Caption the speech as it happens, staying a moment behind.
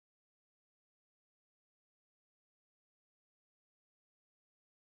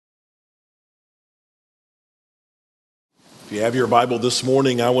If you have your Bible this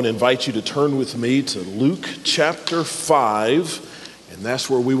morning, I want to invite you to turn with me to Luke chapter 5, and that's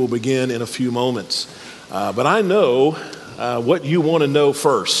where we will begin in a few moments. But I know what you want to know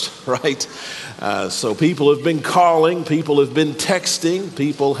first, right? So people have been calling, people have been texting,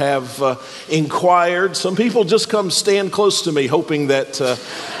 people have inquired. Some people just come stand close to me hoping that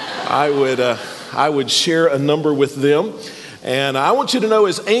I would share a number with them. And I want you to know,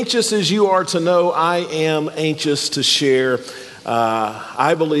 as anxious as you are to know, I am anxious to share.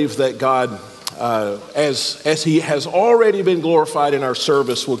 I believe that God, as He has already been glorified in our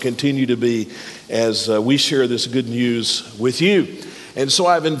service, will continue to be as we share this good news with you. And so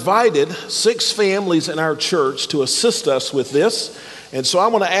I've invited 6 families in our church to assist us with this. And so I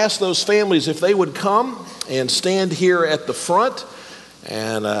want to ask those families if they would come and stand here at the front.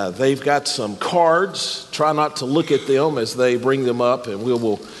 And they've got some cards. Try not to look at them as they bring them up, and we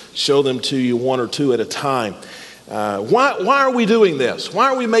will show them to you one or two at a time. Why are we doing this? Why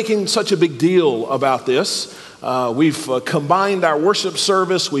are we making such a big deal about this? We've combined our worship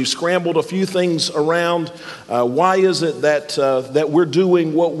service. We've scrambled a few things around. Why is it that we're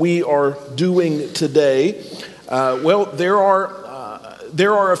doing what we are doing today? Well, there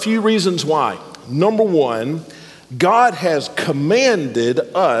are a few reasons why. Number one, God has commanded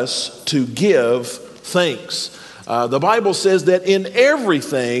us to give thanks. The Bible says that in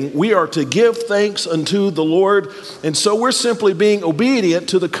everything we are to give thanks unto the Lord, and so we're simply being obedient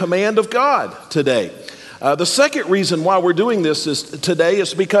to the command of God today. The second reason why we're doing this today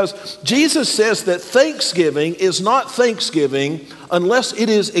is because Jesus says that Thanksgiving is not Thanksgiving unless it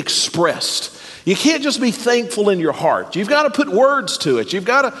is expressed. You can't just be thankful in your heart. You've got to put words to it. You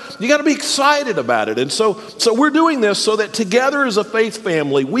got to be excited about it. And so we're doing this so that together as a faith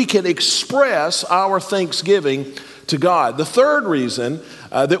family, we can express our thanksgiving to God. The third reason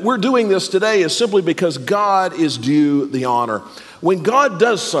that we're doing this today is simply because God is due the honor. When God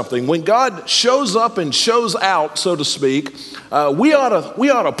does something, when God shows up and shows out, so to speak, we ought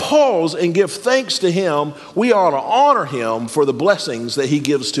to pause and give thanks to Him. We ought to honor Him for the blessings that He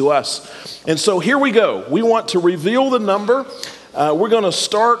gives to us. And so here we go. We want to reveal the number. We're going to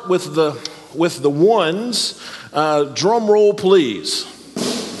start with the ones. Drum roll, please.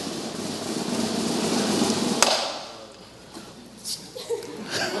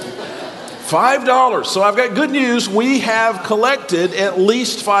 $5. So I've got good news. We have collected at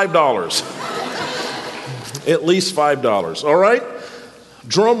least $5. At least $5. All right.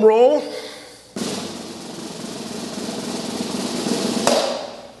 Drum roll.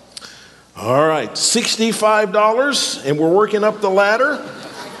 All right. $65. And we're working up the ladder.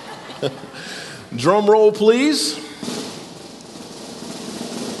 Drum roll, please.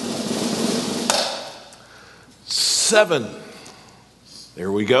 $7.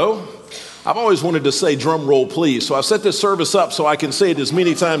 There we go. I've always wanted to say drum roll, please, so I set this service up so I can say it as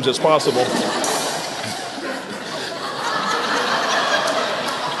many times as possible.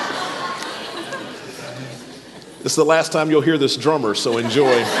 This is the last time you'll hear this drummer, so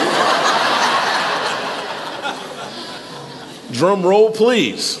enjoy. Drum roll,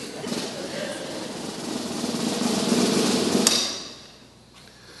 please.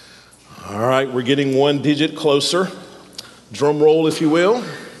 All right, we're getting one digit closer. Drum roll, if you will.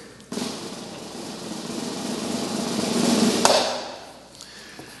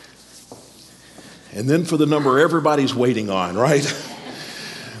 And then for the number everybody's waiting on, right?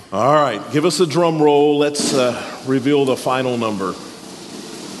 All right, give us a drum roll. Let's reveal the final number.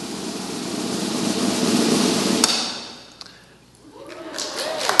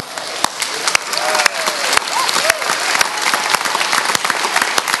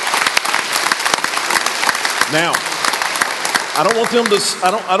 Now, I don't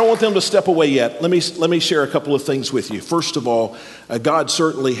want them to step away yet. Let me share a couple of things with you. First of all, God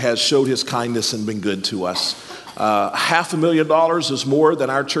certainly has showed His kindness and been good to us. $500,000 is more than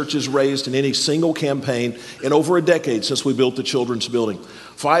our church has raised in any single campaign in over a decade since we built the children's building.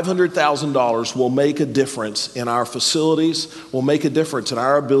 $500,000 will make a difference in our facilities, will make a difference in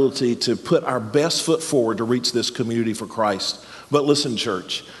our ability to put our best foot forward to reach this community for Christ. But listen,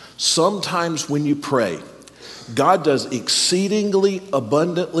 church, sometimes when you pray, God does exceedingly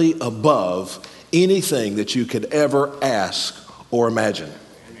abundantly above anything that you could ever ask or imagine.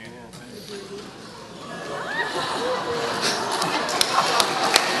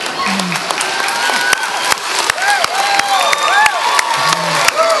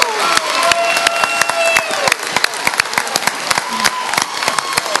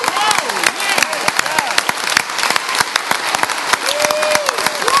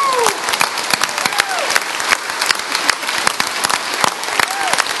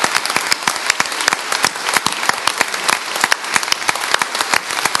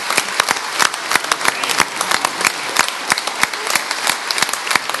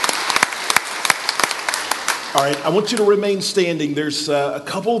 All right, I want you to remain standing. There's a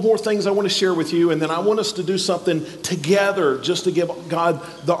couple more things I want to share with you, and then I want us to do something together just to give God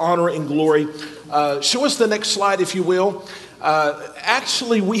the honor and glory. Show us the next slide, if you will.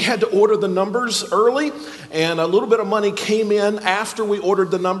 Actually, we had to order the numbers early, and a little bit of money came in after we ordered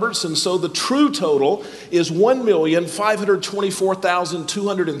the numbers, and so the true total is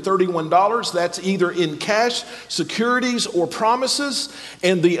 $1,524,231. That's either in cash, securities, or promises.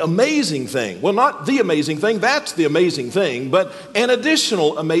 And the amazing thing, well, not the amazing thing, that's the amazing thing, but an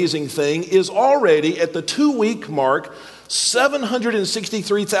additional amazing thing is already at the 2-week mark,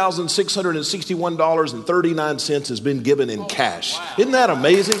 $763,661.39 has been given in cash. Wow. Isn't that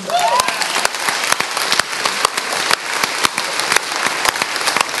amazing?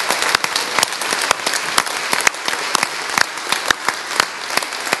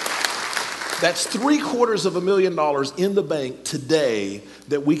 That's $750,000 in the bank today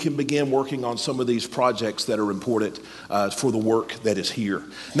that we can begin working on some of these projects that are important for the work that is here.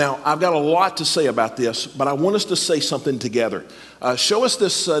 Now, I've got a lot to say about this, but I want us to say something together. Show us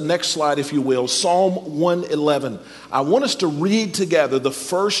this next slide, if you will, Psalm 111. I want us to read together the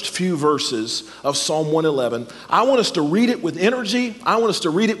first few verses of Psalm 111. I want us to read it with energy. I want us to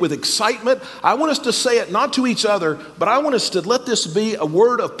read it with excitement. I want us to say it not to each other, but I want us to let this be a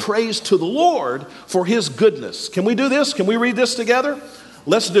word of praise to the Lord for his goodness. Can we do this? Can we read this together?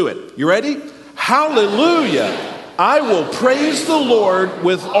 Let's do it. You ready? Hallelujah. I will praise the Lord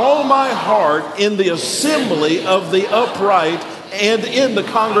with all my heart in the assembly of the upright and in the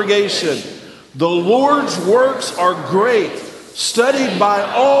congregation. The Lord's works are great, studied by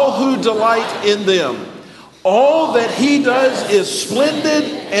all who delight in them. All that he does is splendid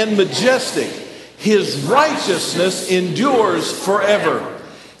and majestic. His righteousness endures forever.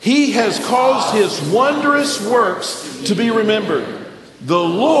 He has caused his wondrous works to be remembered. The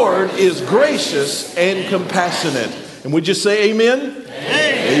Lord is gracious and compassionate. And would you say amen?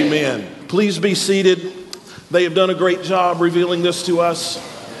 Amen. Amen. Please be seated. They have done a great job revealing this to us.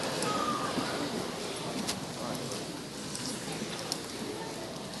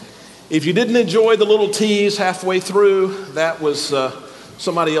 If you didn't enjoy the little tease halfway through, that was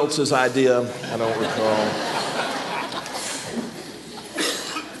somebody else's idea. I don't recall.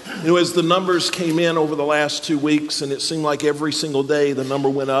 You know, as the numbers came in over the last 2 weeks, and it seemed like every single day the number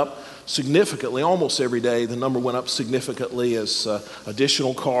went up significantly, almost every day the number went up significantly as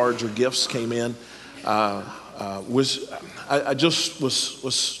additional cards or gifts came in. I just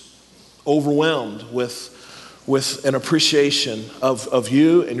was overwhelmed with an appreciation of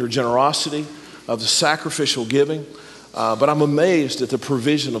you and your generosity, of the sacrificial giving. But I'm amazed at the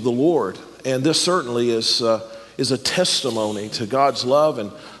provision of the Lord. And this certainly is a testimony to God's love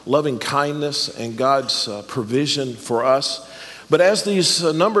and loving kindness and God's provision for us. But as these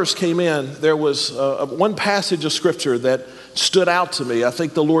numbers came in, there was one passage of scripture that stood out to me. I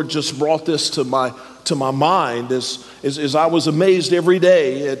think the Lord just brought this to my mind as I was amazed every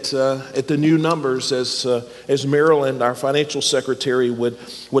day at the new numbers as Marilyn, our financial secretary, would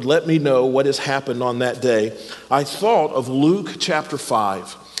let me know what has happened on that day. I thought of Luke chapter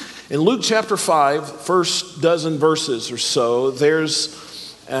 5. In Luke chapter 5, first dozen verses or so, there's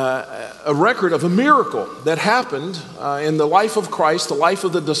a record of a miracle that happened in the life of Christ, the life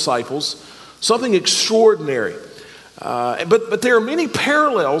of the disciples, something extraordinary. But there are many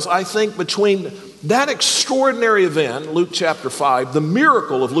parallels, I think, between that extraordinary event, Luke chapter 5, the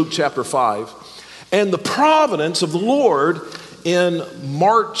miracle of Luke chapter 5, and the providence of the Lord in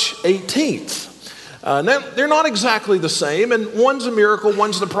March 18th. Now, they're not exactly the same, and one's a miracle,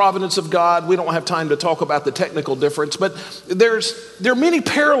 one's the providence of God. We don't have time to talk about the technical difference, but there are many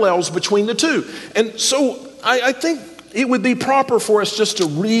parallels between the two. And so I think it would be proper for us just to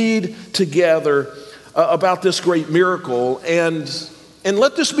read together about this great miracle and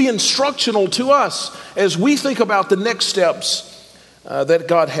let this be instructional to us as we think about the next steps that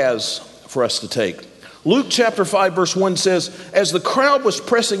God has for us to take. Luke chapter 5 verse 1 says, as the crowd was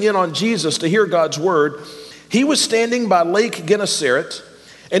pressing in on Jesus to hear God's word, he was standing by Lake Gennesaret,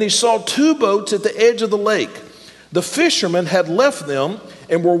 and he saw 2 boats at the edge of the lake. The fishermen had left them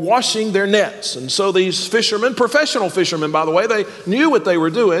and were washing their nets. And so these fishermen, professional fishermen, by the way, they knew what they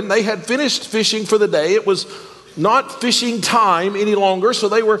were doing. They had finished fishing for the day. It was not fishing time any longer, so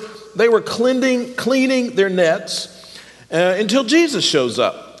they were cleaning their nets until Jesus shows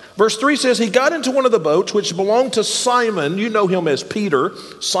up. Verse 3 says, he got into one of the boats which belonged to Simon, you know him as Peter,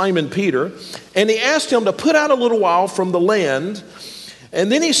 Simon Peter, and he asked him to put out a little while from the land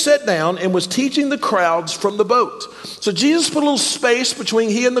And then he sat down and was teaching the crowds from the boat. So Jesus put a little space between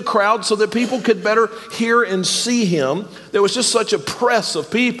he and the crowd so that people could better hear and see him. There was just such a press of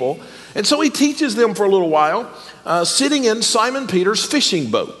people. And so he teaches them for a little while, sitting in Simon Peter's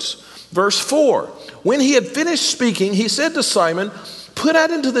fishing boat. Verse 4, when he had finished speaking, he said to Simon, "Put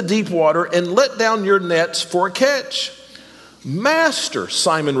out into the deep water and let down your nets for a catch." "Master,"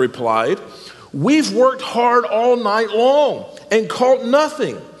 Simon replied, "we've worked hard all night long and caught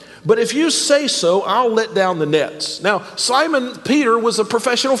nothing. But if you say so, I'll let down the nets." Now, Simon Peter was a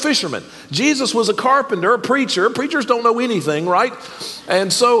professional fisherman. Jesus was a carpenter, a preacher. Preachers don't know anything, right?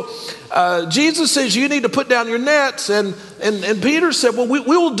 And so Jesus says, you need to put down your nets. And Peter said, well, we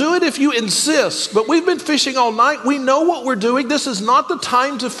will do it if you insist. But we've been fishing all night. We know what we're doing. This is not the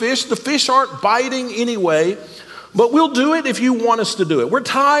time to fish. The fish aren't biting anyway. But we'll do it if you want us to do it. We're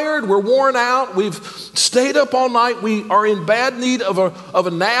tired. We're worn out. We've stayed up all night. We are in bad need of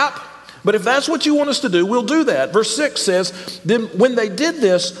a nap. But if that's what you want us to do, we'll do that. Verse 6 says, then when they did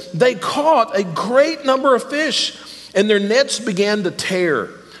this, they caught a great number of fish, and their nets began to tear.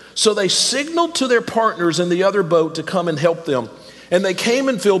 So they signaled to their partners in the other boat to come and help them. And they came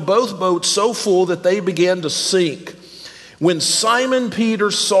and filled both boats so full that they began to sink. When Simon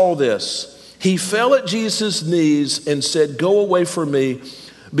Peter saw this, he fell at Jesus' knees and said, "Go away from me,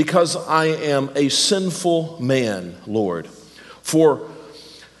 because I am a sinful man, Lord." For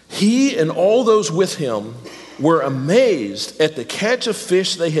he and all those with him were amazed at the catch of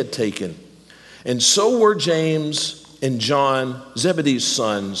fish they had taken. And so were James and John, Zebedee's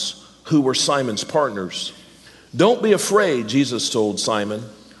sons, who were Simon's partners. "Don't be afraid," Jesus told Simon.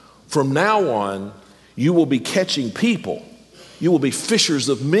 "From now on, you will be catching people. You will be fishers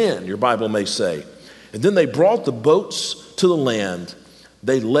of men," your Bible may say. And then they brought the boats to the land.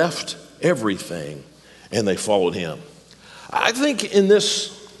 They left everything and they followed him. I think in this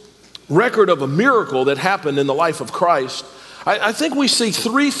record of a miracle that happened in the life of Christ, I think we see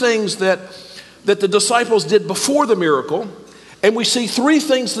three things that the disciples did before the miracle, and we see three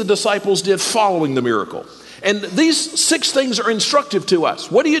things the disciples did following the miracle. And these 6 things are instructive to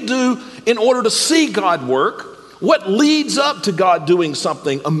us. What do you do in order to see God work? What leads up to God doing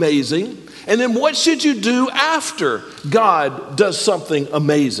something amazing? And then what should you do after God does something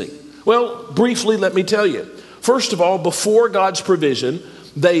amazing? Well, briefly, let me tell you. First of all, before God's provision,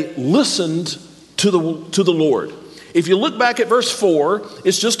 they listened to the Lord. If you look back at verse 4,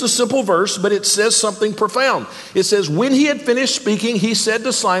 it's just a simple verse, but it says something profound. It says, when he had finished speaking, he said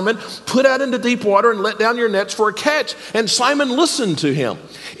to Simon, "Put out into deep water and let down your nets for a catch." And Simon listened to him.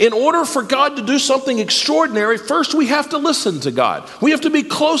 In order for God to do something extraordinary, first we have to listen to God. We have to be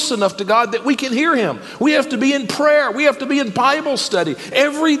close enough to God that we can hear him. We have to be in prayer. We have to be in Bible study.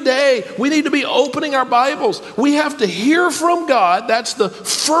 Every day we need to be opening our Bibles. We have to hear from God. That's the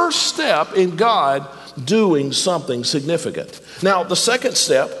first step in God doing something significant. Now, the second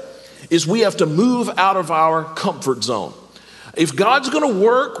step is we have to move out of our comfort zone. If God's going to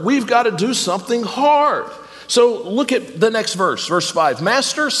work, we've got to do something hard. So look at the next verse, verse 5.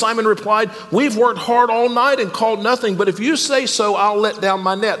 "Master," Simon replied, "we've worked hard all night and caught nothing, but if you say so, I'll let down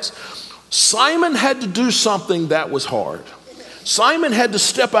my nets." Simon had to do something that was hard. Simon had to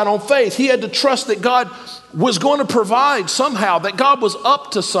step out on faith. He had to trust that God was going to provide somehow, that God was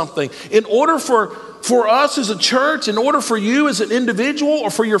up to something. In order for us as a church, in order for you as an individual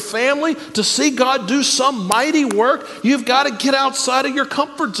or for your family to see God do some mighty work, you've got to get outside of your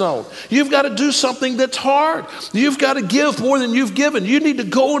comfort zone. You've got to do something that's hard. You've got to give more than you've given. You need to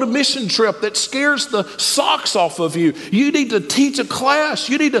go on a mission trip that scares the socks off of you. You need to teach a class.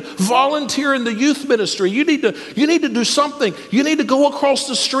 You need to volunteer in the youth ministry. You need to do something. You need to go across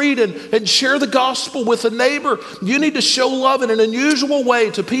the street and share the gospel with a neighbor. You need to show love in an unusual way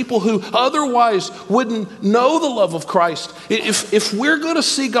to people who otherwise wouldn't know the love of Christ. If we're going to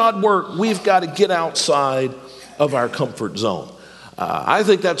see God work, we've got to get outside of our comfort zone. I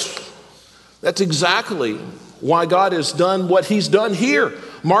think that's exactly why God has done what he's done here.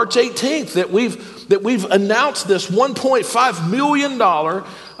 March 18th, that we've announced this $1.5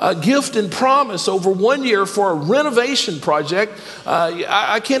 million gift and promise over 1 year for a renovation project.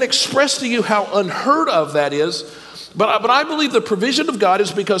 I can't express to you how unheard of that is. But I believe the provision of God is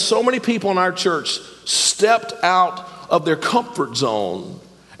because so many people in our church stepped out of their comfort zone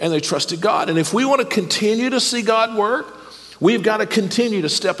and they trusted God. And if we want to continue to see God work, we've got to continue to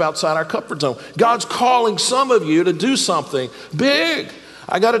step outside our comfort zone. God's calling some of you to do something big.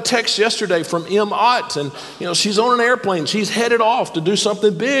 I got a text yesterday from M. Ott, and she's on an airplane. She's headed off to do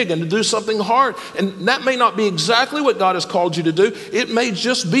something big and to do something hard. And that may not be exactly what God has called you to do. It may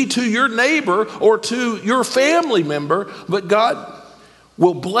just be to your neighbor or to your family member. But God,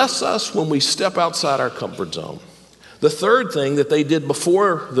 will bless us when we step outside our comfort zone. The third thing that they did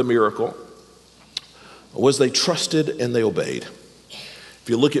before the miracle was they trusted and they obeyed. If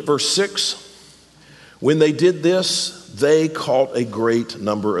you look at verse 6, when they did this, they caught a great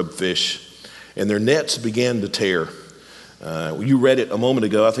number of fish, and their nets began to tear. You read it a moment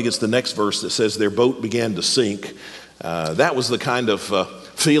ago. I think it's the next verse that says their boat began to sink. That was the kind of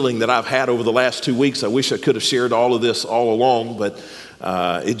feeling that I've had over the last 2 weeks. I wish I could have shared all of this all along, but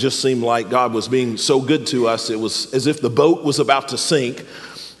it just seemed like God was being so good to us. It was as if the boat was about to sink.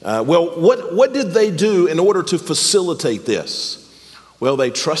 Well, what did they do in order to facilitate this? Well,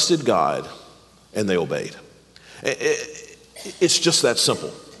 they trusted God and they obeyed. It's just that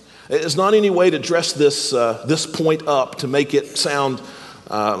simple. It's not any way to dress this point up to make it sound,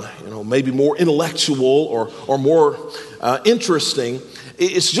 maybe more intellectual or more interesting.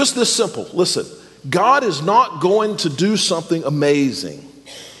 It's just this simple. Listen, God is not going to do something amazing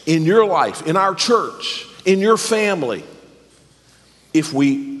in your life, in our church, in your family, if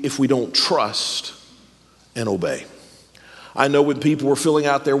we don't trust and obey. I know when people were filling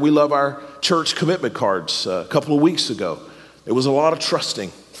out their We Love Our Church commitment cards a couple of weeks ago, there was a lot of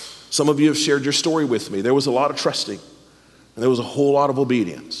trusting. Some of you have shared your story with me. There was a lot of trusting, and there was a whole lot of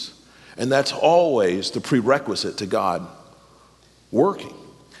obedience. And that's always the prerequisite to God working.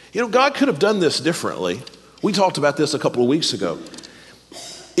 God could have done this differently. We talked about this a couple of weeks ago.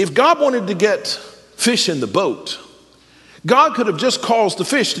 If God wanted to get fish in the boat, God could have just caused the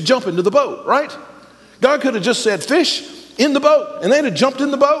fish to jump into the boat, right? God could have just said, fish in the boat, and they'd have jumped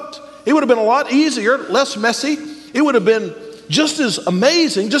in the boat. It would have been a lot easier, less messy. It would have been just as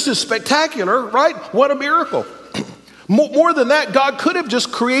amazing, just as spectacular, right? What a miracle. More than that, God could have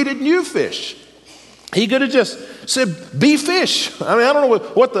just created new fish. He could have just said, be fish. I mean, I don't know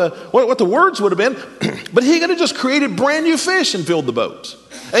what the words would have been, but he could have just created brand new fish and filled the boat.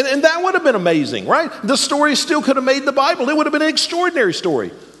 And that would have been amazing, right? The story still could have made the Bible. It would have been an extraordinary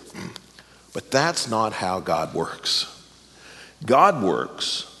story. But that's not how God works. God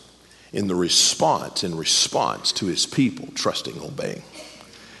works in response to his people trusting and obeying.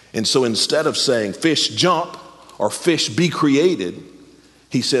 And so instead of saying fish jump or fish be created,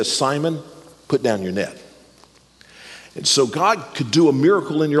 he says, Simon, put down your net. And so God could do a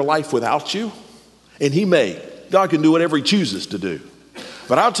miracle in your life without you, and he may. God can do whatever he chooses to do.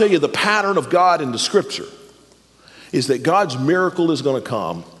 But I'll tell you, the pattern of God in the scripture is that God's miracle is going to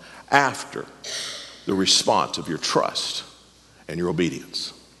come after the response of your trust and your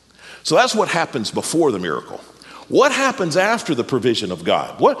obedience. So that's what happens before the miracle. What happens after the provision of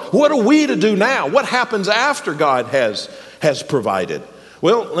God? What are we to do now? What happens after God has provided?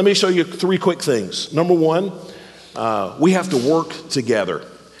 Well, let me show you 3 quick things. Number 1, we have to work together.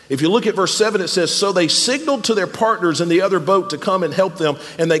 If you look at verse 7, it says, so they signaled to their partners in the other boat to come and help them,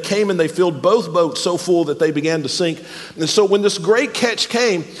 and they came and they filled both boats so full that they began to sink. And so when this great catch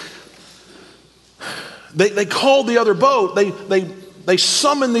came, they called the other boat, they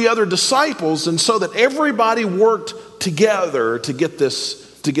summoned the other disciples, and so that everybody worked together to get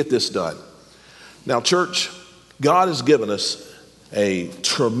this done. Now, church, God has given us a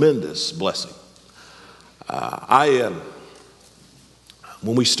tremendous blessing.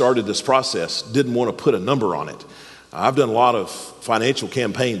 When we started this process, didn't want to put a number on it. I've done a lot of financial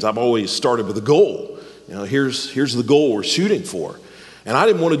campaigns. I've always started with a goal. Here's the goal we're shooting for. And I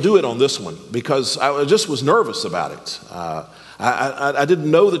didn't want to do it on this one because I just was nervous about it. I didn't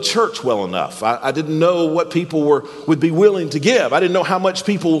know the church well enough. I didn't know what people would be willing to give. I didn't know how much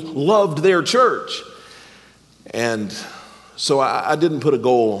people loved their church. And so I didn't put a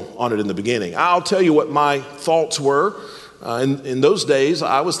goal on it in the beginning. I'll tell you what my thoughts were. In those days,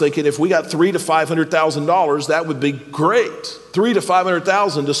 I was thinking if we got $300,000 to $500,000, that would be great. $300,000 to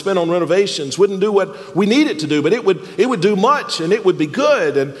 $500,000 to spend on renovations wouldn't do what we need it to do, but it would do much, and it would be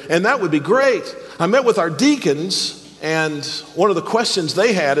good, and that would be great. I met with our deacons, and one of the questions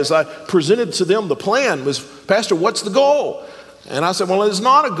they had as I presented to them the plan was, Pastor, what's the goal? And I said, well, it's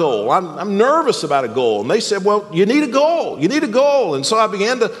not a goal. I'm nervous about a goal. And they said, well, you need a goal. You need a goal. And so I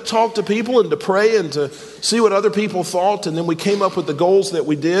began to talk to people and to pray and to see what other people thought. And then we came up with the goals that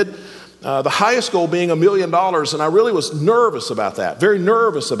we did. The highest goal being $1 million. And I really was nervous about that, very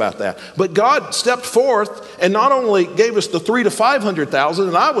nervous about that. But God stepped forth and not only gave us the $300,000 to $500,000,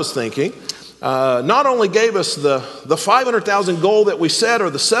 and I was thinking, not only gave us the $500,000 goal that we set, or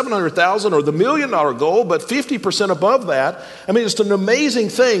the $700,000 or the $1 million goal, but 50% above that. I mean, it's an amazing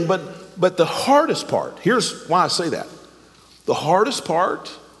thing, but the hardest part, here's why I say that. The hardest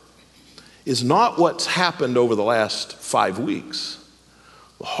part is not what's happened over the last 5 weeks.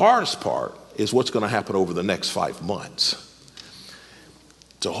 The hardest part is what's going to happen over the next 5 months.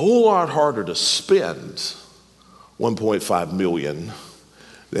 It's a whole lot harder to spend $1.5 million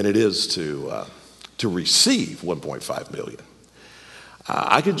than it is to receive $1.5 million.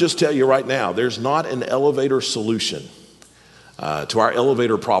 I can just tell you right now, there's not an elevator solution to our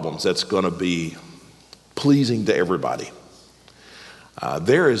elevator problems that's going to be pleasing to everybody.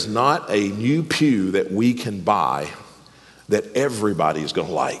 There is not a new pew that we can buy that everybody is going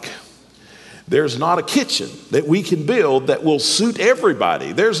to like. There's not a kitchen that we can build that will suit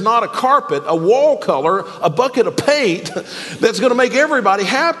everybody. There's not a carpet, a wall color, a bucket of paint that's going to make everybody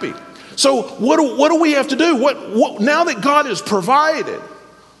happy. So what do we have to do? What now that God has provided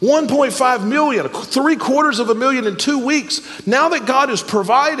 $1.5 million, $750,000 in 2 weeks, now that God has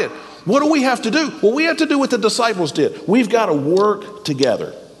provided, what do we have to do? Well, we have to do what the disciples did. We've got to work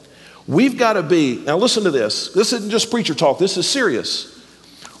together. We've got to be, now listen to this. This isn't just preacher talk. This is serious.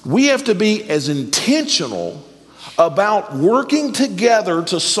 We have to be as intentional about working together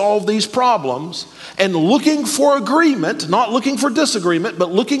to solve these problems and looking for agreement, not looking for disagreement, but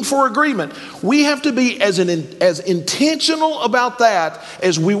looking for agreement. We have to be as intentional about that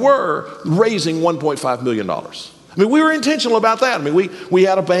as we were raising $1.5 million. I mean, we were intentional about that. I mean, we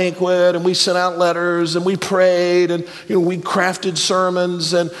had a banquet and we sent out letters and we prayed and, we crafted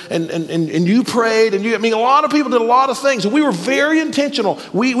sermons and you prayed and I mean, a lot of people did a lot of things and we were very intentional.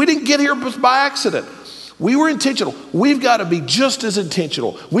 We didn't get here by accident. We were intentional. We've got to be just as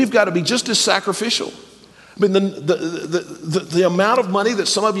intentional. We've got to be just as sacrificial. I mean, the amount of money that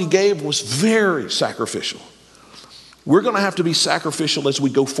some of you gave was very sacrificial. We're going to have to be sacrificial as we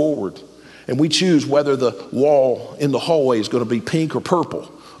go forward. And we choose whether the wall in the hallway is going to be pink or purple,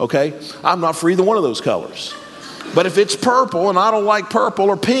 okay? I'm not for either one of those colors. But if it's purple and I don't like purple,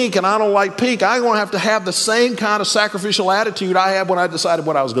 or pink and I don't like pink, I'm going to have the same kind of sacrificial attitude I had when I decided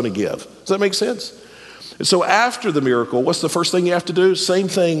what I was going to give. Does that make sense? And so after the miracle, what's the first thing you have to do? Same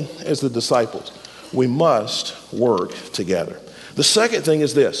thing as the disciples. We must work together. The second thing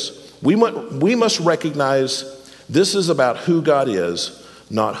is this. We must recognize this is about who God is,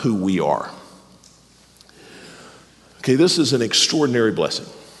 not who we are. Okay, this is an extraordinary blessing.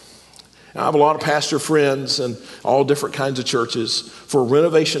 I have a lot of pastor friends and all different kinds of churches. For a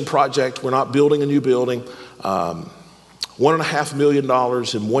renovation project, we're not building a new building. $1.5 million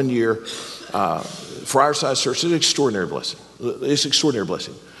in 1 year for our size church is an extraordinary blessing. It's an extraordinary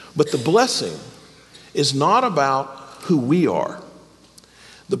blessing. But the blessing is not about who we are.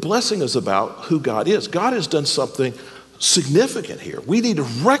 The blessing is about who God is. God has done something significant here. We need to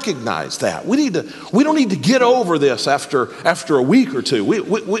recognize that. We don't need to get over this after a week or two.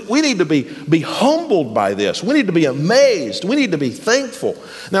 We need to be humbled by this. We need to be amazed. We need to be thankful.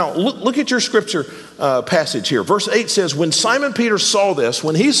 Now, look at your scripture passage here. Verse 8 says, when Simon Peter saw this,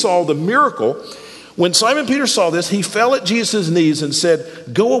 when he saw the miracle, when Simon Peter saw this, he fell at Jesus' knees and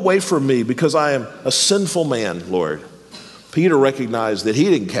said, go away from me because I am a sinful man, Lord. Peter recognized that he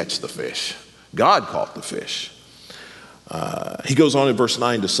didn't catch the fish. God caught the fish. He goes on in verse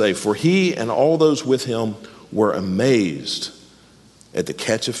 9 to say, for he and all those with him were amazed at the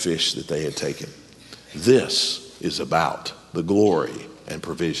catch of fish that they had taken. This is about the glory and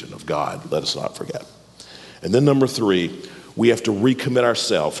provision of God. Let us not forget. And then number 3, we have to recommit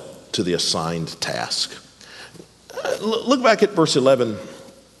ourselves to the assigned task. Look back at verse 11.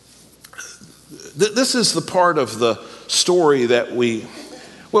 This is the part of the story that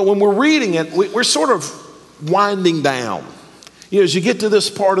when we're reading it, we're sort of winding down. As you get to this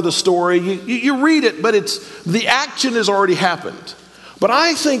part of the story, you read it, but the action has already happened. But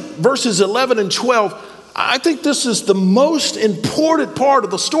I think verses 11 and 12, I think this is the most important part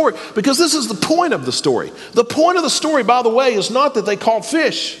of the story because this is the point of the story. The point of the story, by the way, is not that they caught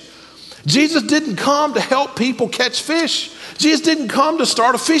fish. Jesus didn't come to help people catch fish. Jesus didn't come to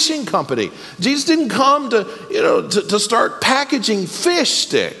start a fishing company. Jesus didn't come to start packaging fish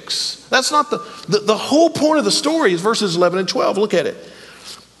sticks. That's not the whole point of the story is verses 11 and 12. Look at it.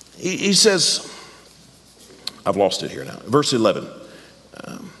 He says, I've lost it here now. Verse 11.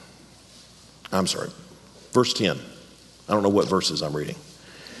 Verse 10. I don't know what verses I'm reading.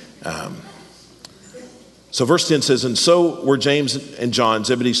 So verse 10 says, and so were James and John,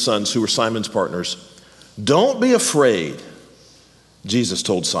 Zebedee's sons, who were Simon's partners. Don't be afraid, Jesus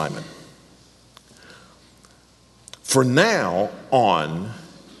told Simon. For now on,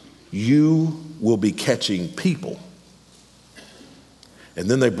 you will be catching people.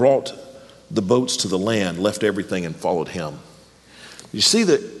 And then they brought the boats to the land, left everything, and followed him. You see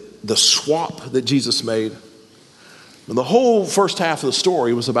the swap that Jesus made? And the whole first half of the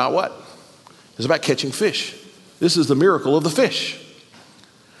story was about what? It was about catching fish. This is the miracle of the fish.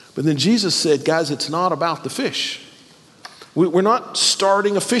 But then Jesus said, guys, it's not about the fish. We're not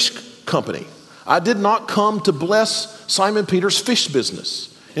starting a fish company. I did not come to bless Simon Peter's fish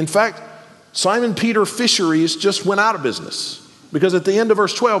business. In fact, Simon Peter Fisheries just went out of business because at the end of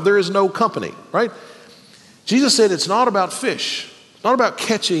verse 12, there is no company, right? Jesus said it's not about fish. It's not about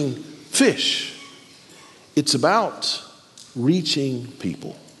catching fish. It's about reaching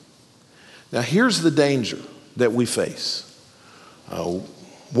people. Now, here's the danger that we face.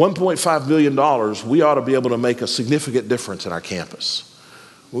 $1.5 billion, we ought to be able to make a significant difference in our campus.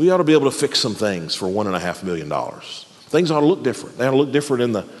 We ought to be able to fix some things for $1.5 million. Things ought to look different. They ought to look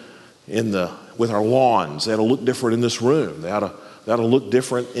different with our lawns. They ought to look different in this room. They ought to look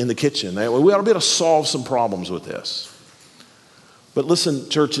different in the kitchen. We ought to be able to solve some problems with this. But listen,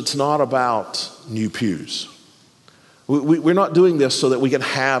 church, it's not about new pews. We're not doing this so that we can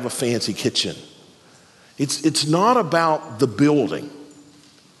have a fancy kitchen. It's not about the building.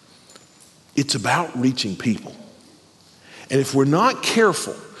 It's about reaching people. And if we're not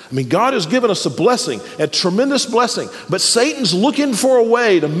careful, God has given us a blessing, a tremendous blessing, but Satan's looking for a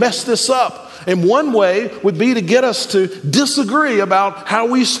way to mess this up. And one way would be to get us to disagree about how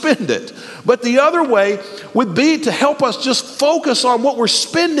we spend it. But the other way would be to help us just focus on what we're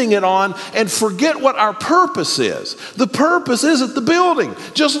spending it on and forget what our purpose is. The purpose isn't the building,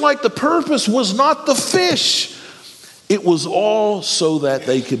 just like the purpose was not the fish. It was all so that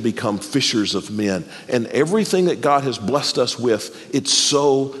they could become fishers of men. And everything that God has blessed us with, it's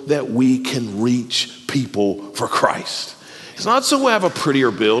so that we can reach people for Christ. It's not so we have a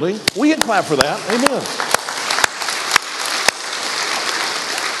prettier building. We can clap for that. Amen.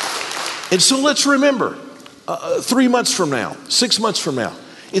 And so let's remember, 3 months from now, 6 months from now,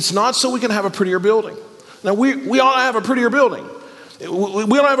 it's not so we can have a prettier building. Now, we ought to have a prettier building. We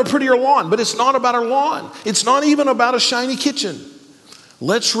don't have a prettier lawn, but it's not about our lawn. It's not even about a shiny kitchen.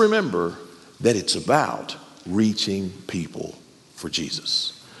 Let's remember that it's about reaching people for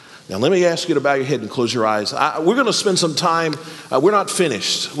Jesus. Now, let me ask you to bow your head and close your eyes. We're going to spend some time, we're not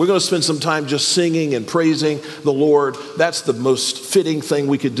finished. We're going to spend some time just singing and praising the Lord. That's the most fitting thing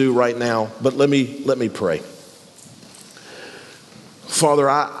we could do right now. But let me pray. Father,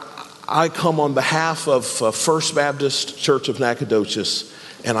 I come on behalf of First Baptist Church of Nacogdoches,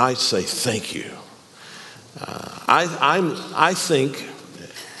 and I say thank you. I think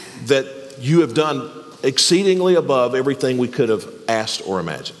that you have done exceedingly above everything we could have asked or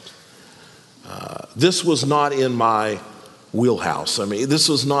imagined. This was not in my wheelhouse. This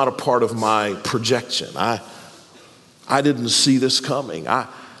was not a part of my projection. I didn't see this coming.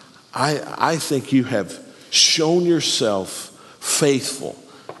 I think you have shown yourself faithful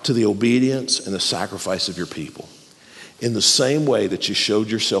to the obedience and the sacrifice of your people, in the same way that you showed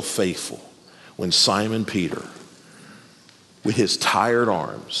yourself faithful when Simon Peter, with his tired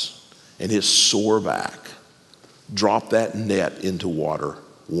arms and his sore back, dropped that net into water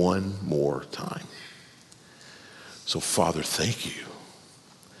one more time. So, Father, thank you.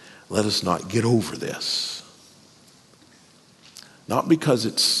 Let us not get over this. Not because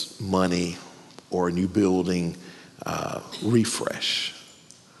it's money or a new building refresh,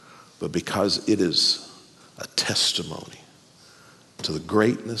 but because it is a testimony to the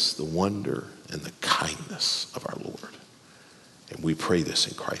greatness, the wonder, and the kindness of our Lord. And we pray this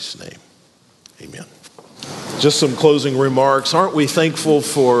in Christ's name. Amen. Just some closing remarks. Aren't we thankful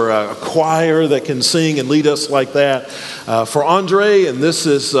for a choir that can sing and lead us like that? For Andre, and this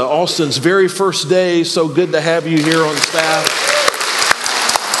is Austin's very first day. So good to have you here on staff.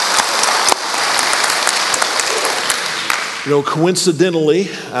 Coincidentally,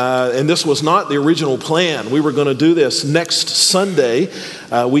 and this was not the original plan, we were going to do this next Sunday.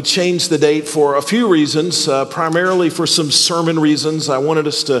 We changed the date for a few reasons, primarily for some sermon reasons. I wanted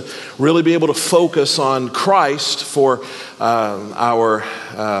us to really be able to focus on Christ for our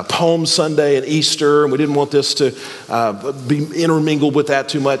Palm Sunday and Easter, and we didn't want this to be intermingled with that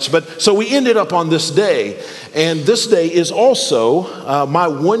too much. But so we ended up on this day, and this day is also my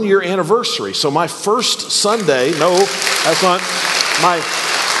 1-year anniversary. So my first Sunday, no, that's not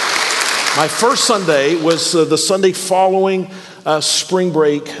my first Sunday was the Sunday following spring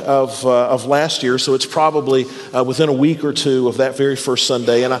break of last year, so it's probably within a week or two of that very first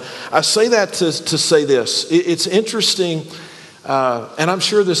Sunday. And I say that to say this. It's interesting, and I'm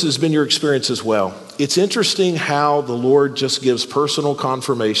sure this has been your experience as well. It's interesting how the Lord just gives personal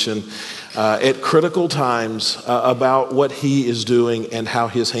confirmation at critical times about what He is doing and how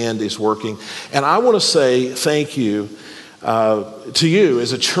His hand is working. And I want to say thank you to you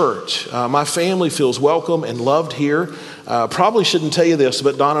as a church. My family feels welcome and loved here. Probably shouldn't tell you this,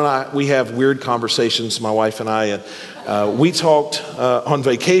 but Don and I, we have weird conversations, my wife and I, and we talked on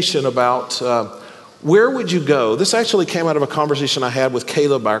vacation about where would you go? This actually came out of a conversation I had with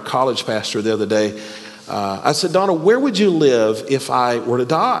Caleb, our college pastor, the other day. I said, Donna, where would you live if I were to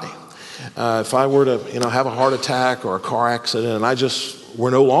die? If I were to, have a heart attack or a car accident and I just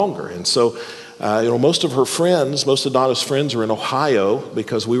were no longer. And so, most of Donna's friends are in Ohio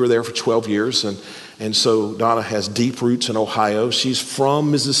because we were there for 12 years. And so Donna has deep roots in Ohio. She's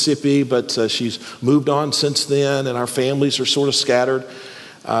from Mississippi, but she's moved on since then, and our families are sort of scattered.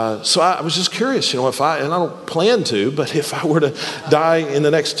 So I was just curious, and I don't plan to, but if I were to die in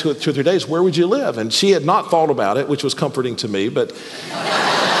the next 2 or 3 days, where would you live? And she had not thought about it, which was comforting to me, but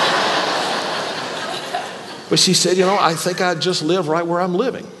she said, I think I'd just live right where I'm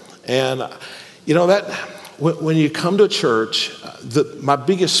living. And, when you come to a church, my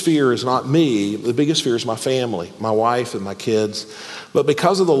biggest fear is not me. The biggest fear is my family, my wife and my kids. But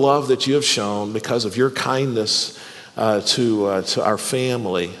because of the love that you have shown, because of your kindness to our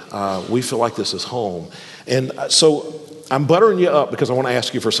family, we feel like this is home. And so I'm buttering you up because I want to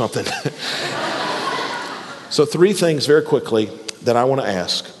ask you for something. So 3 things very quickly that I want to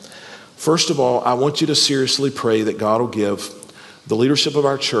ask. First of all, I want you to seriously pray that God will give the leadership of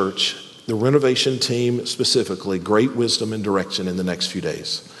our church, the renovation team specifically, great wisdom and direction in the next few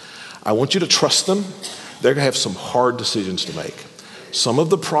days. I want you to trust them. They're going to have some hard decisions to make. Some of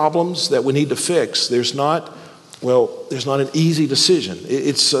the problems that we need to fix, there's not an easy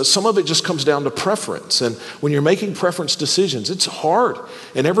decision. Some of it just comes down to preference. And when you're making preference decisions, it's hard.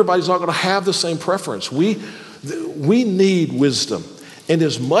 And everybody's not going to have the same preference. We need wisdom. And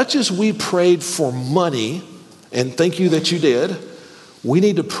as much as we prayed for money, and thank you that you did, we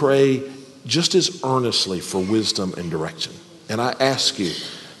need to pray just as earnestly for wisdom and direction. And I ask you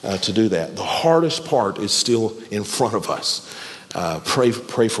to do that. The hardest part is still in front of us. Pray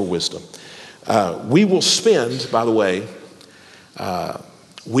for wisdom. We will spend, by the way,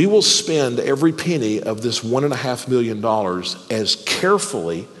 every penny of this $1.5 million as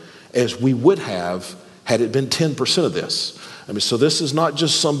carefully as we would have had it been 10% of this. So this is not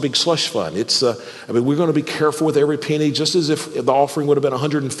just some big slush fund. We're going to be careful with every penny, just as if the offering would have been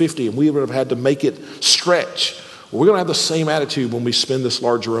 150 and we would have had to make it stretch. We're going to have the same attitude when we spend this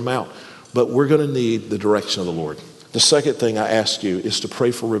larger amount, but we're going to need the direction of the Lord. The second thing I ask you is to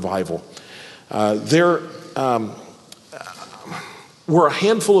pray for revival. There were a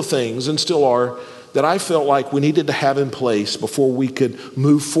handful of things, and still are, that I felt like we needed to have in place before we could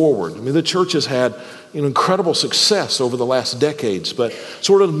move forward. The church has had incredible success over the last decades, but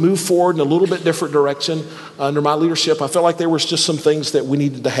sort of move forward in a little bit different direction under my leadership. I felt like there was just some things that we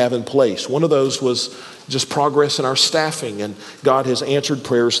needed to have in place. One of those was just progress in our staffing, and God has answered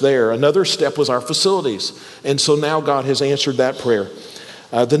prayers there. Another step was our facilities, and so now God has answered that prayer.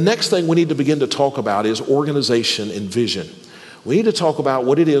 The next thing we need to begin to talk about is organization and vision. We need to talk about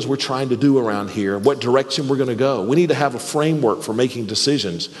what it is we're trying to do around here, what direction we're going to go. We need to have a framework for making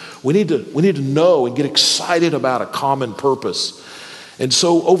decisions. We need to know and get excited about a common purpose. And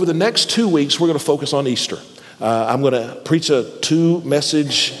so over the next 2 weeks, we're going to focus on Easter. I'm going to preach a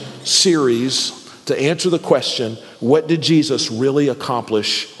 2-message series to answer the question, what did Jesus really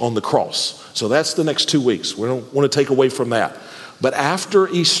accomplish on the cross? So that's the next 2 weeks. We don't want to take away from that. But after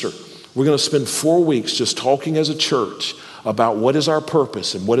Easter, we're going to spend 4 weeks just talking as a church about what is our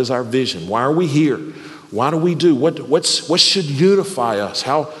purpose and what is our vision. Why are we here? Why do we do? What should unify us?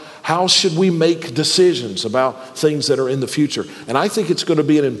 How should we make decisions about things that are in the future? And I think it's going to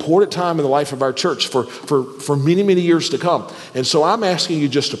be an important time in the life of our church for many, many years to come. And so I'm asking you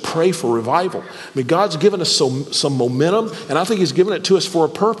just to pray for revival. God's given us some momentum, and I think He's given it to us for a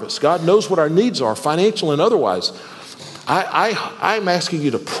purpose. God knows what our needs are, financial and otherwise. I'm asking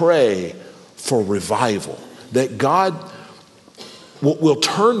you to pray for revival, that God will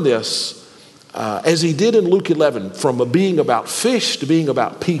turn this, as He did in Luke 11, from being about fish to being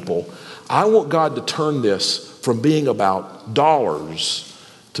about people. I want God to turn this from being about dollars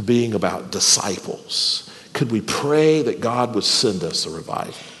to being about disciples. Could we pray that God would send us a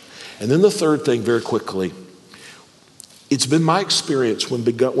revival? And then the third thing, very quickly, it's been my experience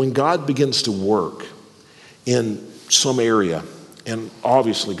when God begins to work in some area, and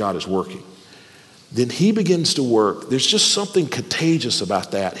obviously God is working, then He begins to work. There's just something contagious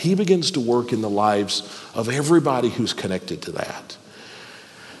about that. He begins to work in the lives of everybody who's connected to that.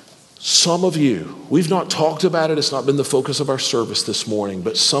 Some of you, we've not talked about it. It's not been the focus of our service this morning,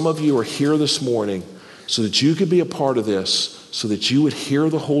 but some of you are here this morning so that you could be a part of this, so that you would hear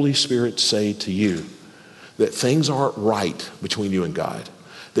the Holy Spirit say to you that things aren't right between you and God.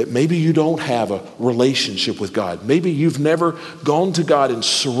 That maybe you don't have a relationship with God. Maybe you've never gone to God and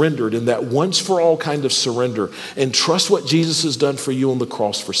surrendered in that once for all kind of surrender and trust what Jesus has done for you on the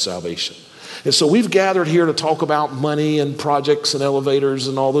cross for salvation. And so we've gathered here to talk about money and projects and elevators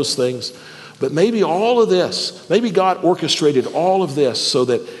and all those things. But maybe all of this, maybe God orchestrated all of this so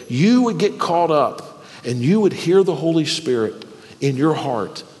that you would get caught up and you would hear the Holy Spirit in your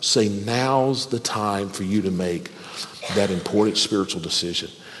heart say, now's the time for you to make that important spiritual decision.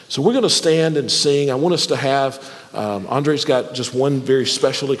 So we're going to stand and sing. I want us to have, Andre's got just one very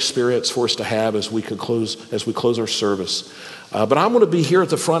special experience for us to have as we close our service. But I'm going to be here at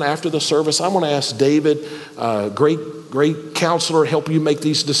the front after the service. I'm going to ask David, great counselor, help you make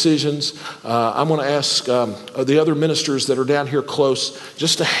these decisions. I'm going to ask the other ministers that are down here close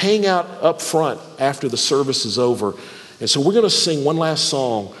just to hang out up front after the service is over. And so we're going to sing one last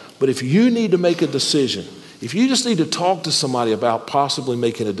song. But if you need to make a decision, if you just need to talk to somebody about possibly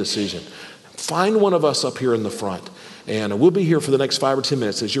making a decision, find one of us up here in the front. And we'll be here for the next 5 or 10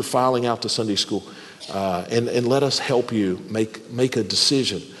 minutes as you're filing out to Sunday school. And let us help you make a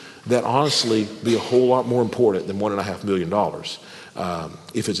decision that honestly be a whole lot more important than $1.5 million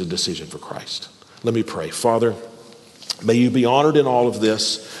if it's a decision for Christ. Let me pray. Father, may you be honored in all of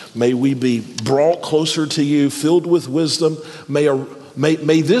this. May we be brought closer to you, filled with wisdom.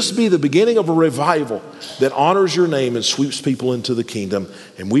 May this be the beginning of a revival that honors your name and sweeps people into the kingdom.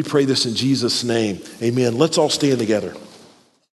 And we pray this in Jesus' name. Amen. Let's all stand together.